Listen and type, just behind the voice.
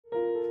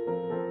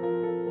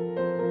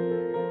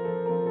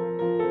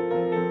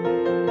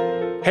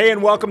Hey,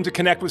 and welcome to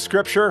Connect with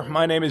Scripture.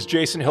 My name is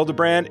Jason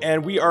Hildebrand,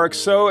 and we are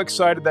so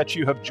excited that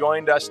you have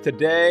joined us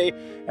today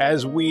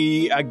as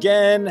we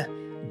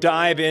again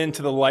dive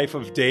into the life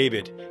of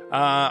David.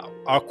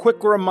 A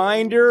quick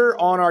reminder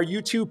on our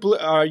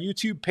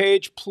YouTube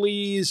page,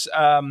 please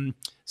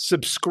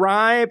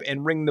subscribe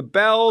and ring the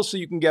bell so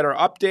you can get our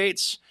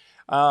updates.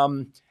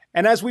 And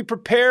as we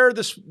prepare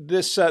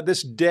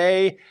this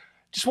day,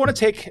 just want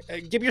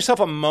to give yourself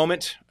a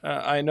moment.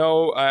 I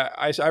know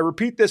I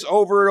repeat this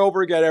over and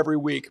over again every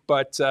week,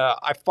 but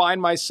I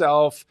find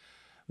myself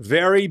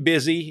very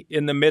busy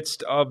in the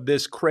midst of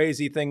this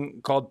crazy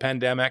thing called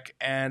pandemic,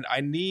 and I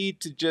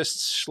need to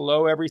just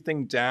slow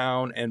everything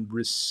down and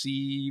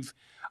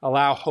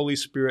allow Holy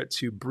Spirit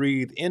to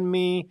breathe in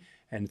me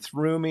and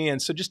through me.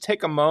 And so just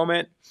take a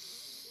moment,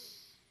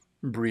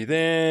 breathe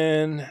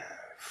in,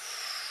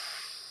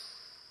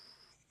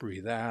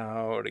 breathe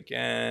out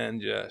again,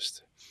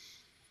 just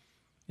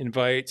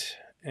invite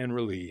and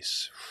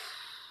release.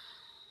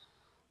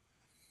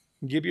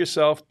 Give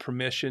yourself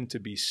permission to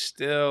be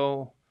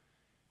still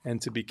and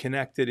to be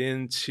connected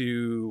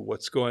into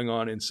what's going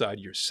on inside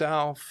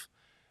yourself.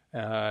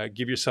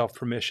 Give yourself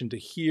permission to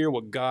hear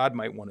what God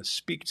might want to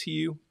speak to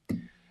you.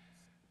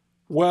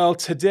 Well,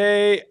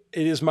 today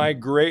it is my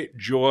great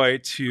joy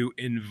to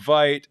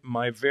invite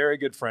my very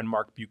good friend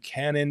Mark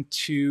Buchanan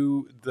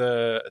to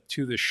the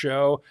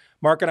show.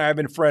 Mark and I have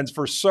been friends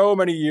for so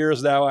many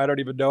years now. I don't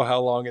even know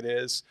how long it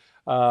is.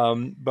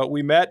 But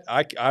we met.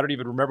 I don't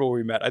even remember where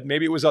we met.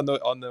 Maybe it was on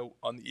the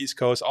East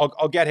Coast.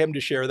 I'll get him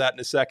to share that in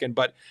a second.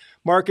 But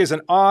Mark is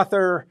an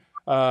author,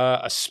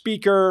 a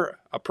speaker,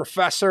 a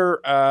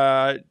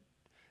professor,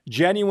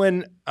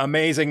 genuine,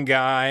 amazing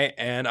guy,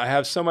 and I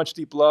have so much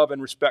deep love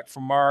and respect for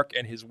Mark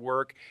and his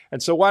work.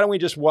 And so why don't we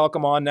just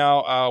welcome on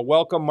now?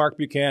 Welcome Mark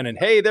Buchanan.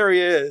 Hey, there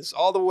he is,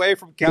 all the way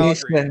from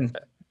Calgary.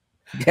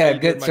 Yeah,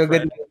 good. So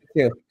good to meet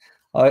you.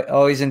 I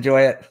always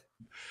enjoy it.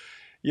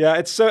 Yeah,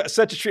 it's such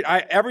a treat.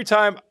 I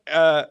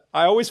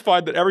always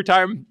find that every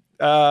time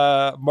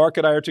Mark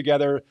and I are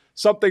together,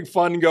 something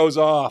fun goes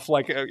off.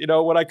 Like,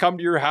 when I come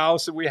to your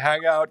house and we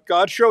hang out,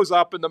 God shows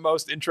up in the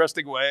most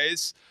interesting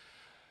ways.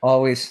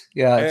 Always.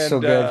 Yeah, it's so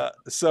good.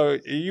 So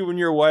you and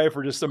your wife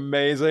are just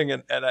amazing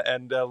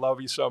and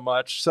love you so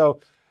much.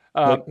 So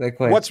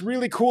what's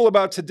really cool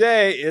about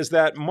today is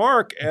that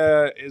Mark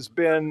has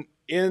been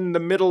in the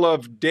middle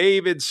of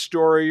David's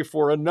story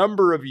for a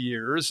number of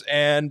years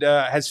and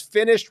has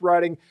finished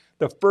writing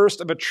the first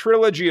of a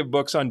trilogy of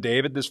books on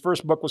David. This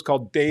first book was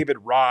called David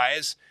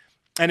Rise,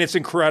 and it's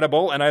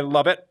incredible, and I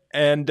love it.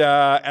 And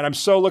I'm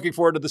so looking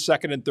forward to the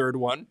second and third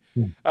one.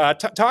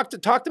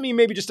 Talk to me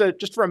maybe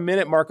just for a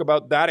minute, Mark,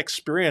 about that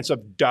experience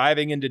of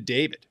diving into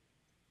David.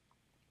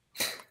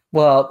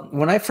 Well,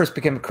 when I first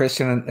became a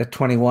Christian at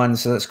 21,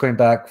 so that's going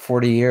back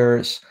 40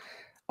 years,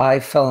 I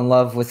fell in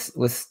love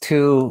with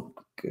two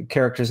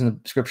characters in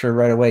the scripture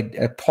right away.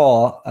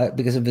 Paul,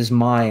 because of his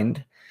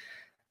mind,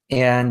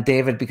 and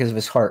David because of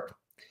his heart.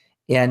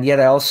 And yet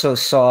I also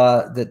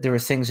saw that there were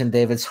things in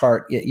David's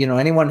heart.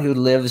 Anyone who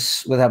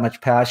lives with that much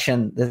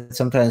passion, that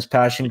sometimes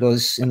passion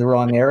goes in the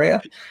wrong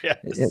area. Yes.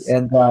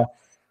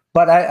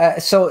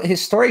 So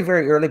his story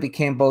very early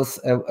became both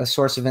a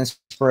source of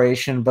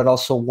inspiration, but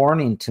also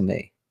warning to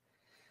me.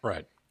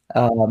 Right.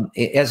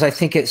 As I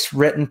think it's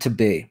written to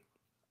be.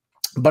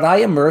 But I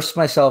immersed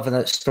myself in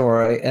that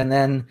story, and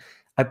then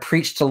I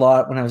preached a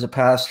lot when I was a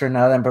pastor.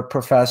 Now that I'm a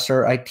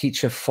professor, I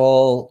teach a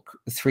full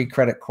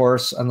 3-credit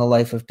course on the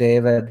life of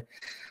David.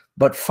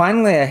 But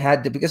finally, I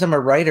had to, because I'm a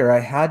writer, I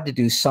had to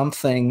do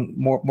something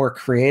more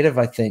creative,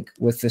 I think,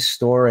 with this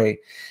story.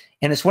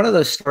 And it's one of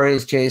those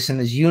stories, Jason,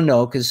 as you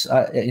know, because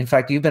in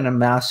fact, you've been a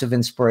massive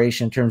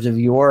inspiration in terms of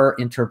your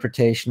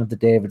interpretation of the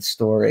David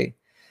story.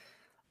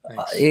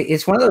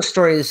 It's one of those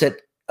stories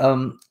that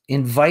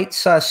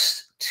invites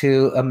us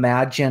to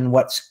imagine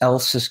what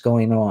else is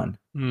going on.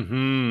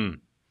 Mm-hmm.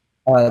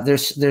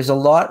 There's a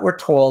lot we're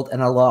told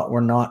and a lot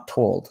we're not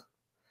told.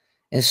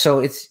 And so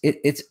it's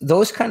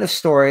those kind of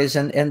stories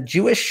and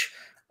Jewish,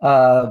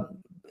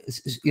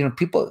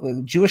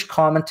 people, Jewish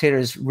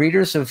commentators,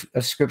 readers of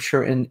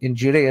scripture in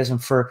Judaism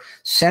for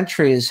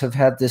centuries have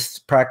had this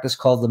practice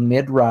called the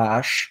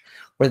midrash,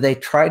 where they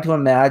try to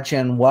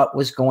imagine what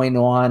was going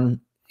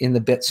on in the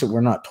bits that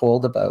we're not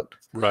told about.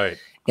 Right.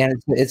 And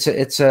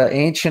it's an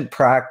ancient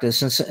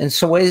practice. And in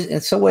some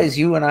ways,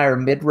 you and I are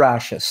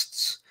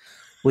midrashists.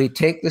 We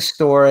take the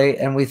story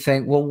and we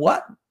think, well,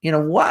 what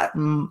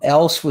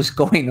else was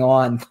going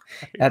on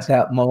at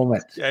that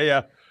moment?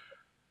 Yeah.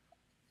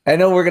 I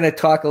know we're going to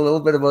talk a little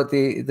bit about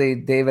the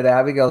David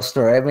Abigail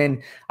story. I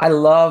mean, I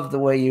love the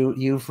way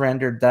you've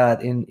rendered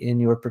that in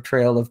your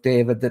portrayal of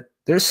David, that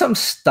there's some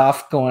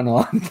stuff going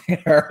on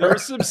there.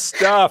 There's some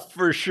stuff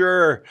for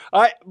sure.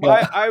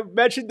 I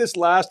mentioned this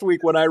last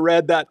week when I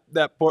read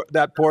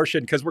that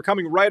portion, because we're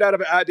coming right out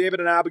of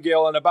David and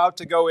Abigail and about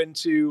to go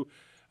into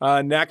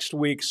next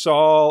week,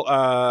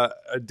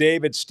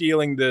 David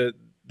stealing the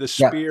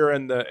spear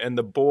and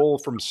the bowl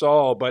from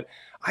Saul. But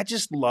I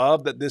just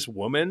love that this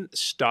woman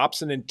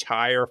stops an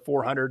entire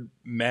 400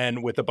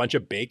 men with a bunch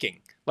of baking.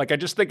 Like, I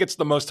just think it's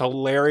the most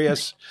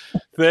hilarious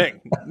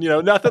thing. You know,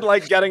 nothing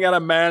like getting at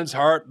a man's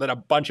heart than a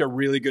bunch of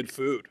really good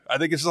food. I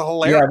think it's Yeah, no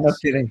hilarious.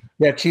 kidding.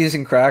 Yeah, cheese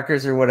and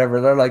crackers or whatever.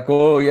 They're like,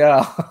 oh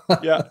yeah.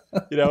 Yeah.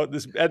 You know,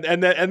 this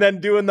and then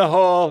doing the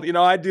whole, you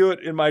know, I do it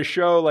in my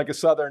show like a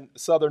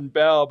Southern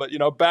belle, but you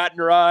know, batting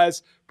her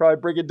eyes,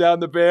 probably bringing down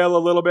the veil a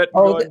little bit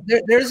and Oh,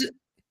 going,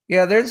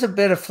 there's a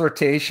bit of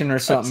flirtation or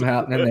something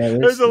happening there.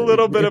 there's a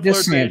little bit It of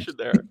just seems. flirtation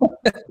there.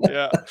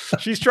 Yeah.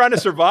 She's trying to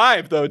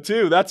survive though,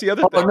 too. That's the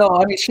other Oh thing. no,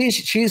 I mean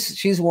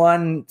she's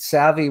one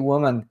savvy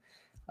woman.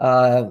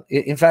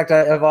 In fact,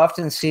 I've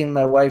often seen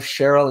my wife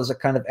Cheryl as a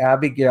kind of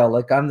Abigail.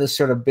 Like I'm this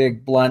sort of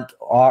big, blunt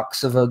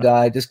ox of a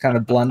guy, just kind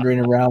of blundering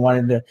around,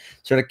 wanting to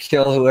sort of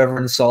kill whoever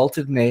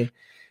insulted me.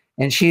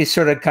 And she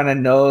sort of kind of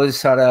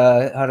knows how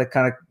to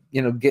kind of,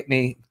 you know, get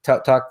me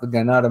talk the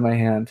gun out of my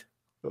hand.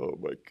 Oh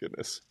my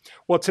goodness.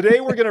 Well, today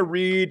we're going to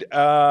read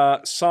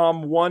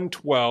Psalm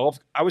 112.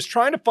 I was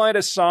trying to find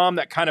a psalm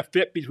that kind of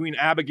fit between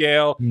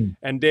Abigail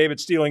and David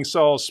stealing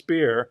Saul's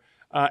spear.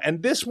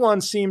 And this one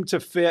seemed to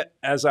fit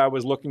as I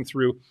was looking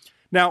through.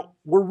 Now,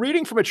 we're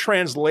reading from a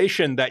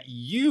translation that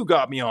you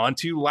got me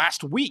onto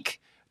last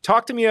week.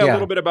 Talk to me a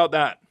little bit about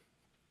that.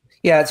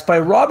 Yeah, it's by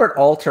Robert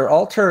Alter.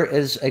 Alter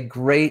is a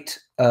great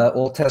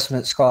Old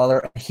Testament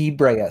scholar,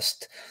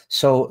 Hebraist.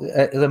 So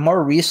the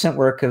more recent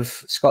work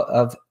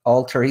of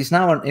Alter, he's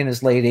now in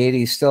his late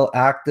 80s, still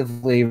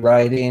actively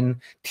writing,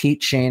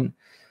 teaching.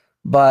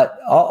 But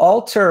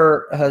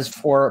Alter has,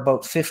 for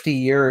about 50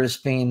 years,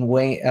 been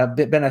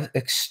an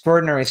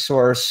extraordinary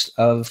source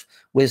of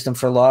wisdom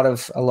for a lot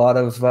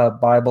of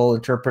Bible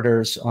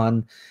interpreters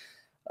on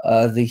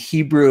the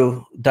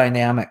Hebrew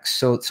dynamics.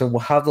 So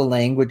how the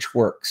language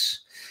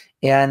works.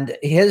 And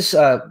his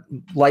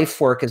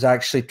life work is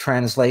actually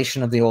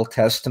translation of the Old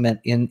Testament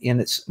in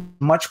its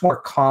much more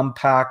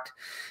compact.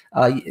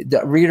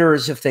 The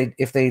readers, if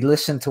they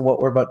listen to what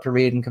we're about to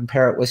read and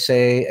compare it with,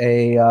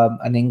 say,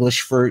 an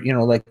English for, you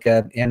know, like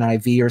a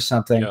NIV or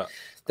something,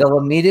 they'll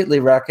immediately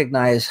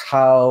recognize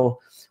how,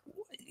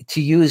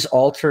 to use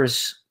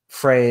Alter's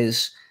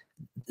phrase,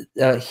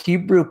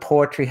 Hebrew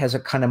poetry has a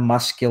kind of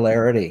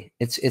muscularity.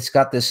 It's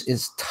got this,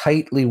 it's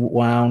tightly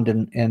wound,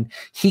 and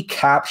he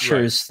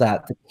captures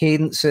that, the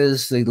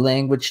cadences, the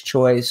language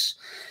choice.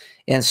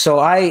 And so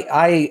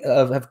I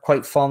have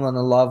quite fallen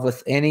in love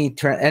with and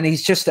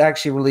he's just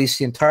actually released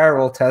the entire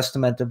Old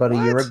Testament about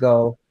a year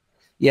ago.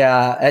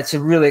 Yeah, it's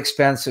really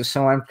expensive,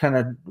 so I'm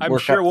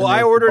sure. Well,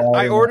 I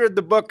ordered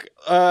the book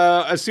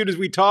as soon as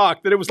we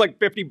talked, that it was like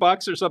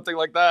 $50 or something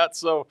like that.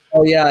 So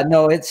oh yeah,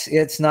 no,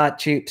 it's not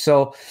cheap.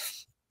 So,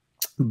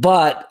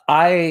 but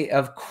I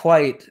have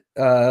quite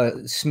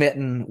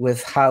smitten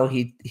with how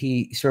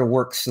he sort of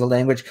works the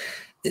language.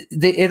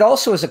 It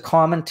also is a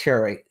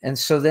commentary, and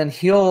so then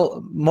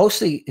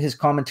mostly his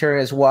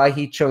commentary is why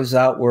he chose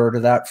that word or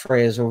that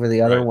phrase over the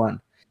other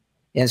one.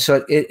 And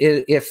so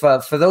if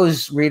for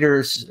those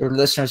readers or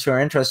listeners who are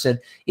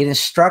interested, it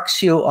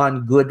instructs you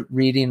on good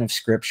reading of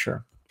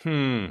Scripture.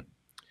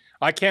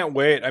 I can't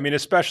wait. I mean,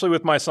 especially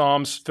with my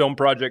Psalms film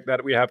project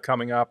that we have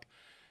coming up.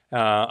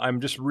 I'm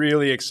just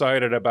really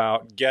excited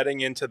about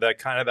getting into the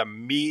kind of the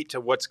meat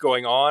of what's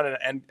going on,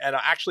 and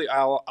actually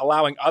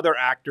allowing other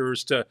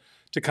actors to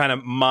kind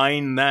of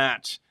mine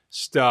that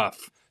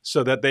stuff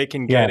so that they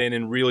can get in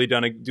and really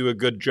do a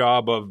good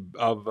job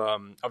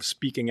of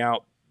speaking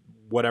out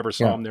whatever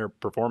psalm they're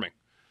performing.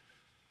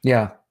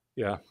 Yeah.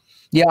 Well,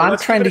 I'm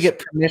trying to get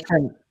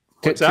permission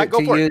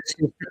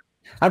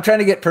I'm trying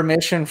to get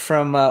permission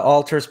from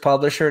Alter's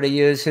publisher to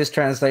use his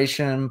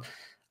translation,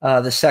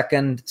 the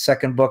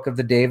second book of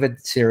the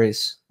David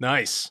series.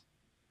 Nice.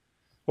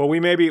 Well, we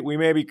maybe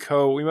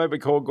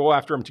go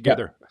after them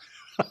together.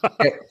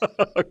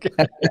 Okay.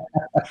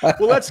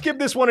 Well, let's give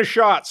this one a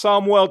shot.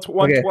 Psalm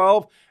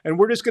 112, and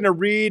we're just going to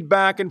read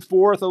back and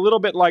forth a little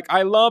bit. Like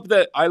I love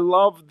the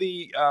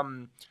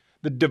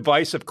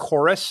device of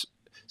chorus,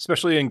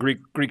 especially in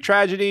Greek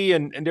tragedy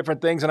and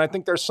different things. And I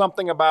think there's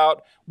something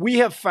about, we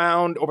have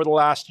found over the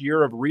last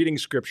year of reading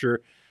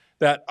Scripture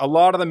that a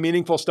lot of the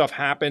meaningful stuff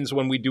happens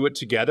when we do it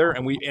together.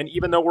 And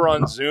even though we're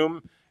on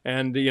Zoom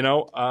and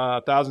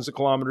thousands of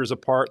kilometers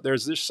apart,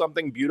 there's just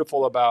something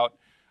beautiful about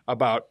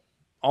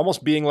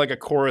almost being like a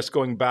chorus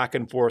going back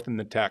and forth in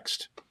the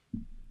text.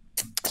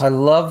 I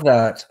love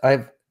that.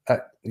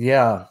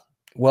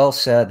 Well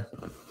said.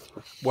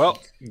 Well,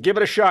 give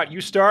it a shot.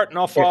 You start and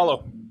I'll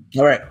follow.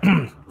 All right.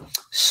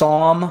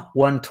 Psalm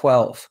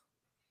 112.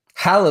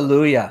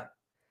 Hallelujah.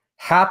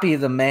 Happy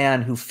the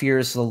man who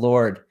fears the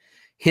Lord.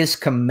 His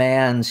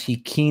commands he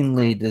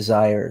keenly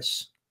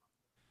desires.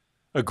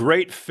 A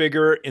great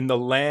figure in the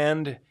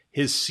land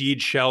his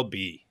seed shall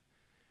be.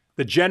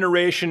 The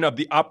generation of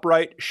the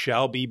upright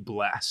shall be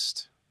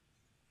blessed.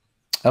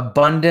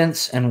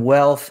 Abundance and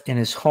wealth in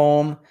his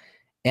home,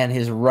 and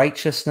his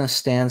righteousness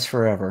stands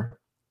forever.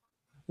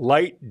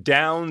 Light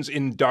dawns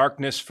in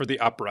darkness for the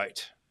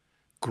upright,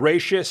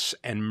 gracious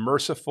and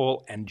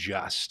merciful and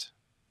just.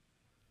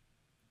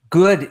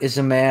 Good is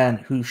a man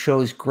who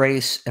shows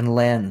grace and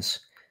lends.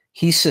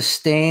 He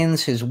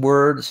sustains his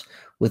words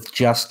with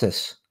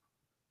justice.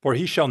 for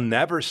he shall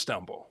never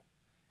stumble.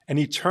 An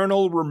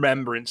eternal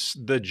remembrance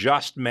the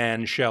just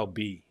man shall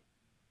be.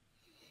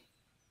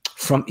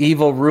 From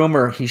evil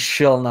rumor he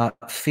shall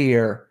not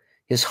fear.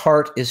 His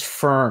heart is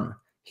firm.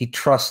 He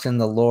trusts in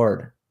the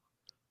Lord.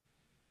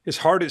 His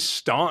heart is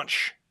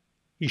staunch.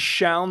 He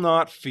shall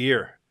not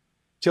fear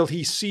till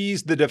he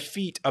sees the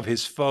defeat of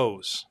his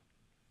foes.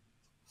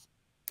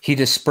 He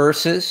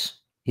disperses.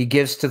 He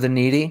gives to the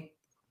needy.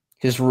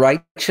 His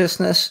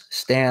righteousness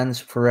stands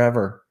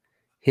forever.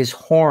 His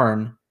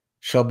horn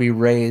shall be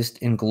raised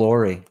in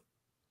glory.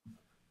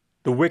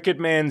 The wicked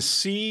man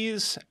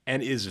sees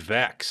and is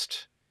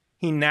vexed.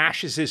 He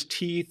gnashes his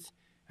teeth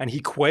and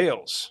he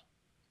quails.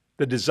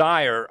 The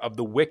desire of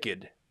the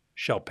wicked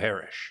shall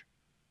perish.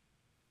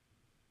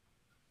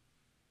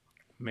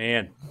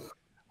 Man,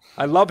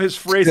 I love his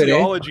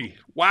phraseology. Good,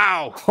 eh?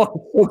 Wow.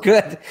 Oh,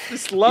 good.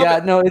 Just love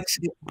it. No,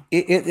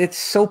 it's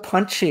so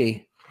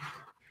punchy.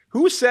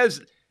 Who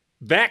says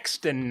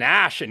vexed and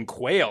gnash and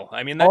quail?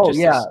 I mean,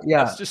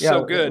 that's just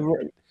so good.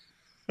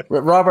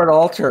 Robert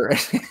Alter,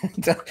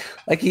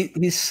 like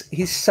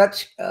he's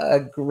such a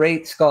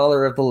great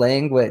scholar of the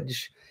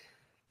language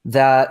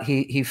that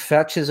he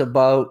fetches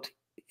about,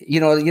 you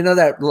know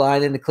that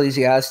line in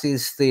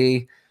Ecclesiastes,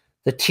 the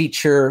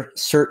teacher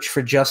searched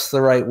for just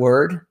the right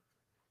word,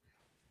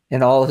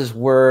 and all his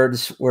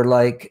words were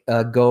like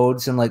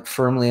goads and like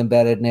firmly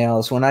embedded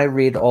nails. When I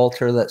read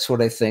Alter, that's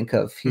what I think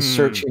of. He's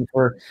searching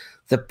for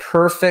the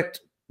perfect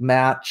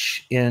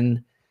match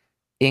in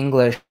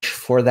English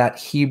for that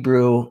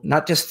Hebrew,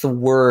 not just the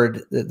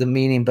word, the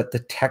meaning, but the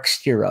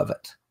texture of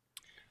it.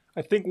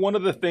 I think one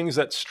of the things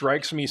that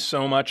strikes me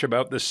so much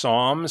about the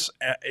Psalms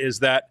is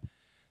that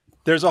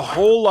there's a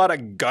whole lot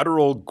of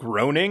guttural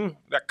groaning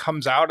that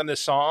comes out in the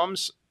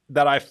Psalms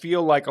that I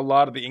feel like a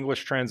lot of the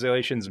English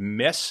translations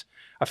miss.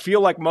 I feel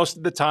like most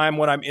of the time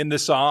when I'm in the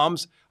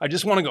Psalms, I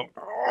just want to go,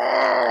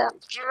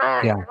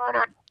 yeah.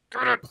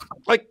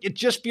 Like it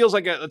just feels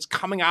like it's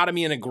coming out of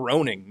me in a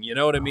groaning. You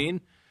know what I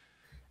mean?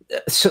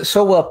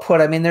 So well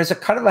put. I mean, there's a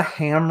kind of a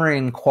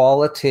hammering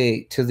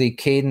quality to the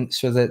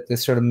cadence or the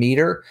sort of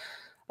meter.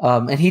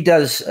 And he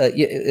does,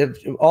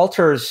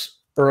 Alter's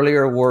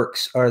earlier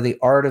works are The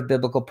Art of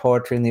Biblical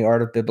Poetry and The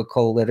Art of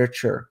Biblical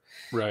Literature.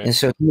 Right. And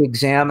so he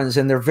examines,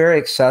 and they're very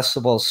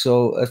accessible.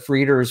 So if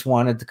readers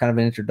wanted the kind of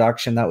an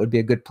introduction, that would be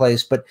a good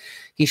place. But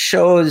he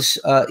shows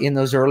in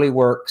those early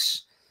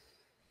works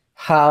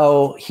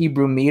how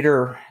Hebrew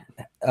meter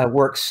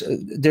works.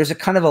 There's a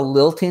kind of a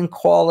lilting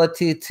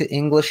quality to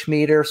English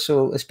meter.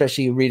 So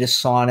especially you read a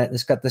sonnet,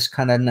 it's got this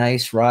kind of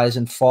nice rise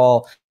and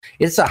fall.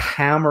 It's a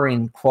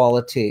hammering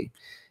quality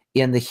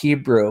in the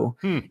Hebrew.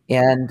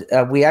 And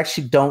we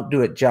actually don't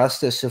do it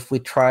justice if we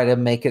try to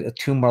make it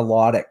too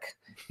melodic.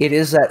 It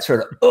is that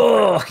sort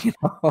of, you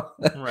know.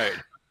 Right.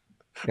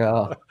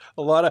 Yeah.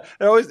 A lot of,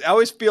 I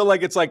always feel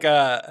like it's like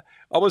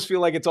almost feel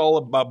like it's all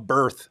about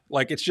birth.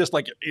 Like it's just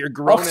like you're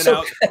groaning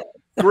out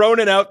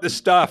the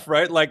stuff,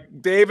 right?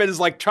 Like David is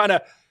like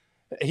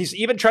he's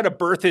even trying to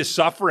birth his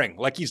suffering.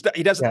 Like he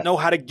doesn't know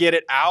how to get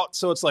it out.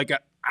 So it's like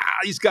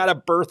he's got to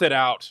birth it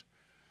out.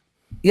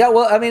 Yeah,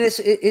 well, I mean, it's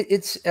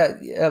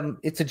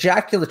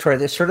ejaculatory.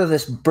 There's sort of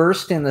this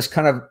bursting, this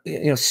kind of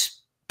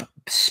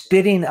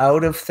spitting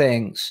out of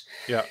things.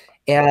 Yeah.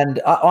 And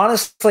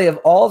honestly, of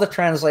all the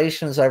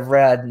translations I've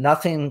read,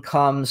 nothing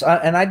comes.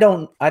 And I've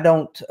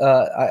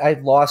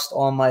lost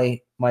all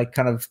my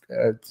kind of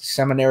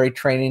seminary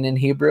training in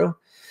Hebrew,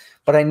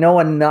 but I know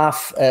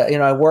enough.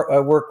 I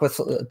work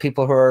with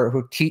people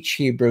who teach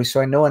Hebrew,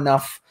 so I know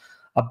enough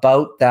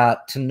about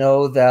that to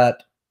know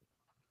that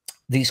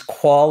these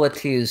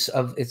qualities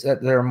of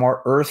they're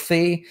more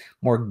earthy,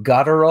 more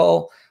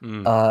guttural,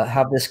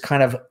 have this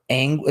kind of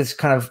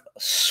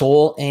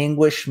soul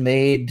anguish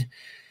made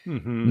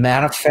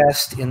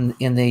manifest in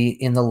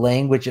the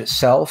language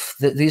itself.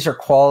 These are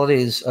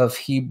qualities of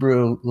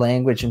Hebrew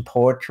language and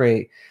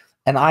poetry,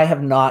 and I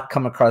have not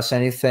come across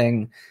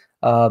anything.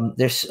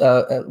 There's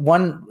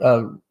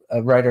one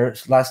writer,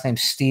 last name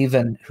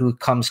Stephen, who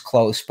comes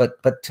close,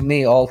 but to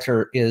me,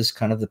 Alter is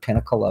kind of the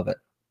pinnacle of it.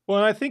 Well,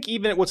 and I think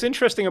even what's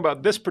interesting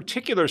about this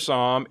particular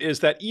psalm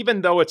is that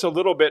even though it's a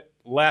little bit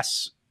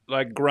less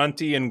like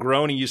grunty and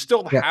groany, you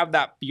still have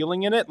that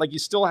feeling in it. Like you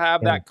still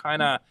have that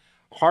kind of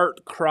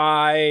heart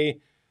cry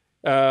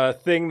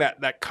thing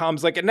that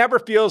comes. Like it never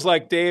feels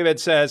like David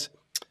says,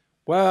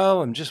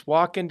 well, I'm just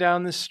walking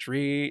down the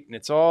street and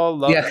it's all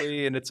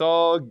lovely and it's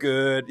all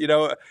good.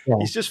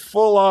 He's just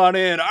full on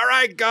in. All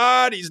right,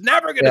 God, he's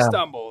never going to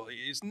stumble.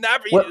 He's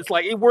never, it's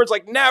like words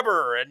like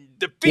never and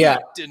defeat. Yeah.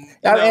 And,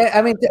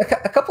 I mean,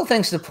 a couple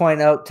things to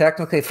point out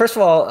technically. First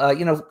of all,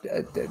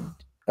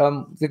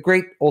 the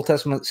great Old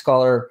Testament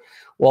scholar,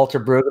 Walter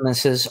Brueggemann,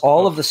 says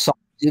all of the songs,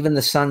 even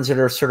the sons that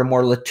are sort of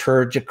more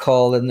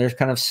liturgical and they're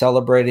kind of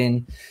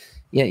celebrating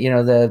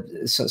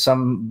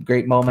some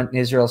great moment in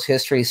Israel's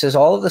history. He says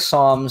all of the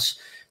Psalms,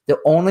 the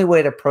only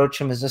way to approach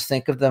them is to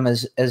think of them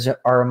as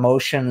our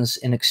emotions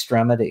in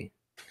extremity.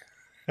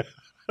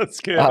 That's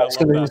good. I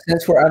So love there's that. a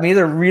sense where I'm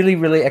either really,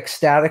 really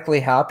ecstatically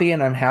happy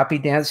and I'm happy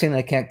dancing and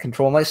I can't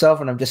control myself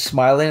and I'm just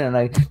smiling and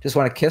I just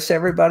want to kiss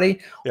everybody,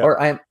 Yeah.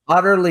 or I'm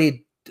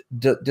utterly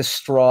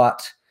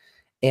distraught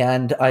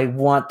and I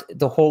want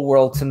the whole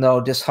world to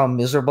know just how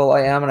miserable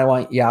I am, and I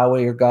want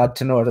Yahweh or God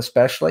to know it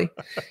especially.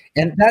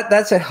 And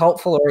that's a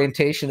helpful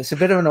orientation. It's a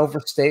bit of an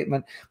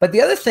overstatement. But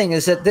the other thing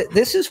is that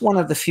this is one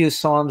of the few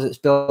psalms that's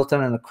built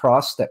on an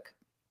acrostic.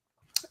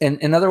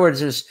 And in other words,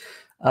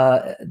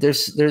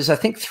 there's I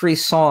think 3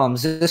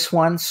 psalms. This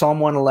one, Psalm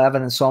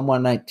 111 and Psalm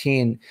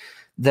 119,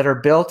 that are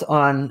built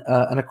on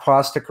an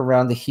acrostic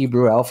around the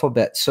Hebrew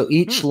alphabet. So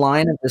each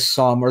line of this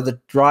psalm, or the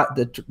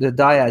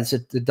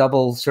dyads, the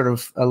double sort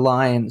of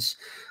lines,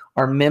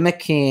 are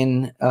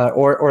mimicking,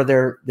 or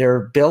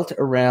they're built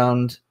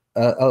around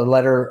a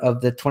letter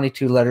of the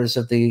 22 letters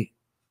of the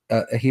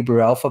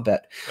Hebrew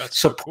alphabet. That's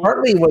so cool.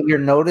 Partly what you're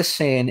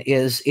noticing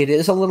is it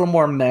is a little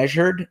more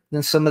measured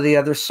than some of the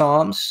other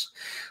psalms.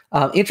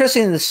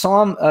 Interesting, the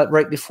psalm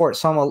right before it,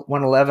 Psalm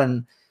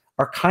 111,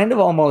 are kind of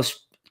almost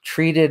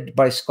treated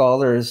by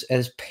scholars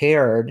as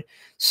paired.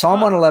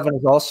 Psalm 111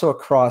 is also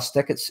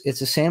acrostic. It's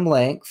the same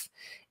length.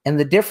 And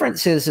the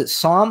difference is that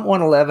Psalm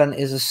 111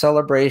 is a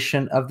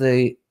celebration of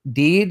the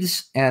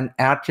deeds and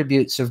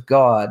attributes of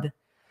God,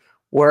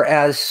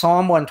 whereas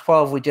Psalm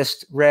 112 we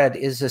just read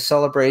is a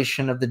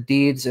celebration of the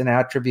deeds and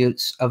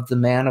attributes of the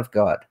man of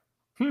God.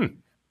 And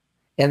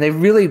they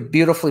really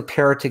beautifully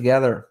pair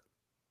together.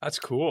 That's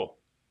cool.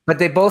 But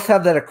they both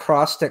have that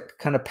acrostic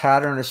kind of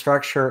pattern or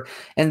structure,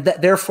 and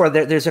therefore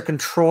there's a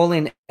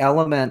controlling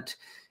element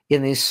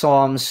in these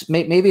psalms,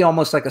 maybe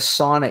almost like a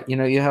sonnet.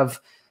 You have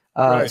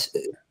Right.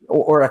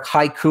 or a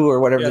haiku or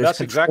whatever. Yeah, There's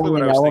that's exactly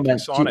what I was thinking.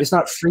 Sonnet. It's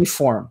not free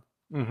form.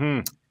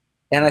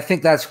 And I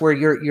think that's where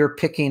you're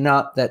picking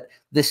up that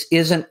this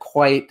isn't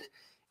quite,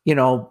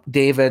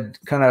 David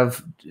kind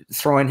of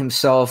throwing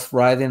himself,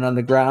 writhing on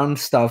the ground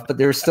stuff, but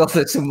there's still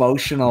this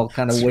emotional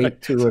kind of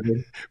weight to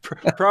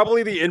it.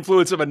 Probably the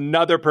influence of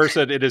another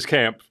person in his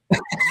camp.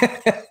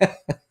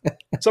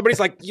 Somebody's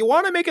like, you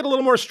want to make it a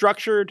little more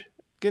structured?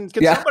 Can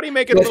somebody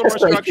make it a little more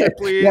structured,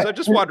 please? I'm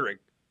just wondering.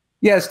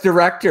 Yes,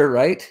 director,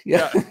 right?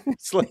 Yeah.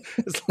 It's like,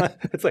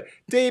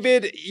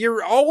 David,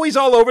 you're always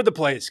all over the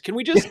place. Can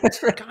we just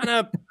kind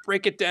of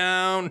break it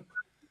down?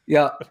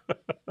 Yeah.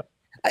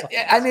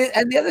 I mean,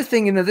 and the other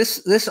thing,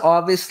 this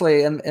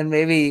obviously, and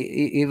maybe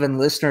even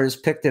listeners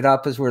picked it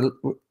up as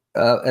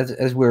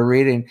we're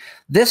reading.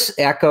 This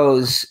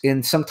echoes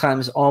in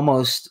sometimes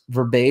almost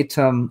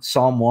verbatim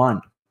Psalm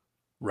 1.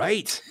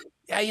 Right.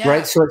 Yeah.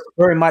 Right. So it's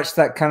very much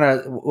that kind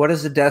of, what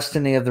is the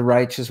destiny of the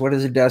righteous? What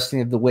is the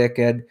destiny of the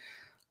wicked?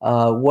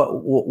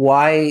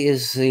 Why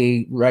is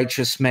the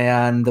righteous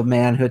man, the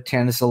man who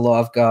attends the law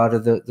of God, or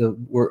the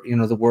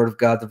word of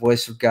God, the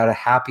voice of God, a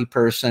happy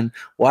person?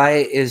 Why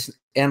is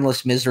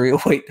endless misery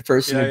await the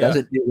person who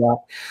doesn't do that?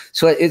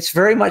 So it's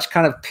very much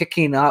kind of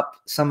picking up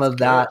some of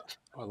that,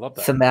 I love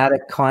that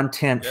thematic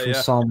content from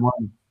Psalm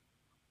 1.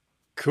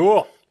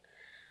 Cool.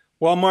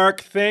 Well, Mark,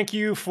 thank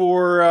you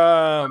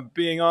for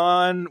being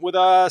on with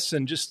us,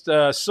 and just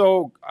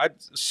so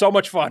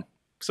much fun.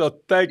 So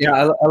thank you.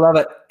 Yeah, I love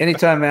it.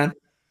 Anytime, man.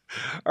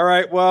 All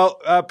right.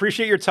 Well,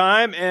 appreciate your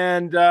time,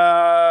 and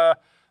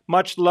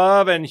much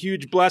love and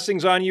huge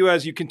blessings on you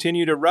as you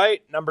continue to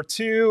write number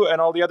 2 and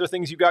all the other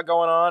things you got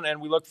going on.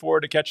 And we look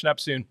forward to catching up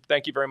soon.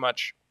 Thank you very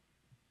much.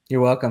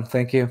 You're welcome.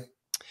 Thank you.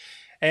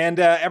 And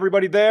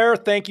everybody there,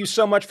 thank you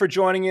so much for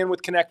joining in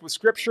with Connect with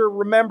Scripture.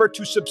 Remember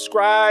to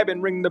subscribe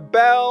and ring the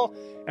bell.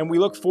 And we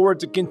look forward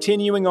to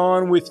continuing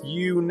on with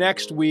you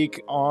next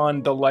week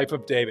on the life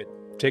of David.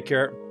 Take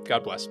care.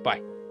 God bless.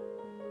 Bye.